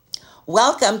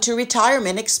Welcome to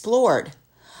Retirement Explored,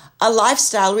 a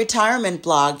lifestyle retirement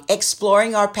blog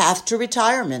exploring our path to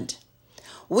retirement.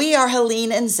 We are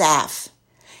Helene and Zaf,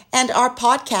 and our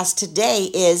podcast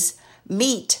today is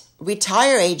Meet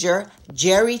Retire-Ager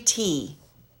Jerry T.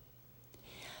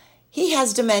 He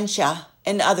has dementia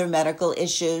and other medical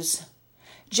issues.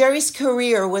 Jerry's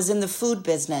career was in the food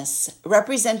business,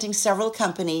 representing several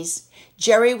companies.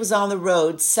 Jerry was on the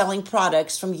road selling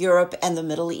products from Europe and the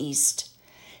Middle East.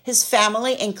 His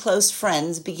family and close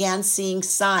friends began seeing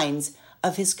signs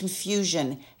of his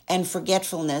confusion and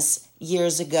forgetfulness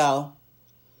years ago.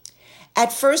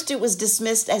 At first, it was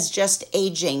dismissed as just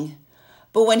aging,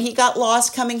 but when he got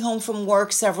lost coming home from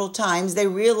work several times, they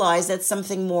realized that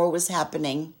something more was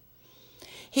happening.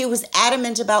 He was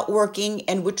adamant about working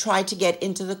and would try to get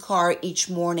into the car each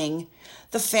morning.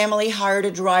 The family hired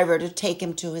a driver to take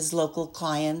him to his local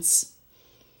clients.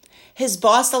 His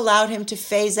boss allowed him to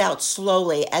phase out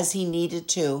slowly as he needed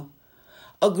to.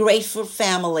 A grateful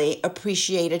family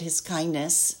appreciated his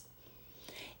kindness.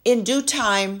 In due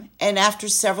time, and after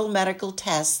several medical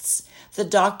tests, the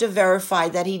doctor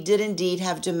verified that he did indeed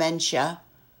have dementia.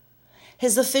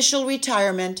 His official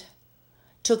retirement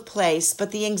took place,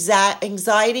 but the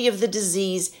anxiety of the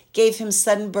disease gave him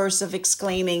sudden bursts of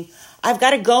exclaiming, "I've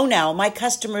got to go now. My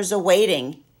customers are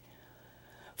waiting."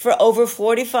 For over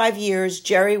 45 years,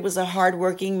 Jerry was a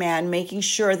hardworking man, making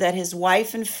sure that his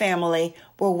wife and family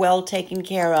were well taken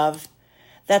care of.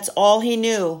 That's all he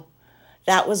knew.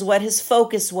 That was what his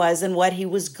focus was and what he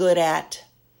was good at.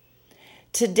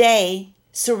 Today,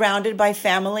 surrounded by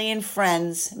family and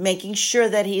friends, making sure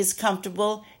that he is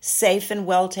comfortable, safe, and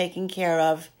well taken care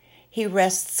of, he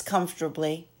rests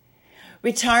comfortably.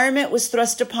 Retirement was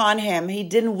thrust upon him. He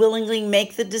didn't willingly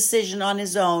make the decision on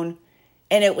his own,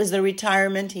 and it was the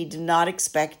retirement he did not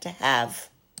expect to have.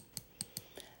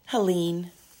 Helene.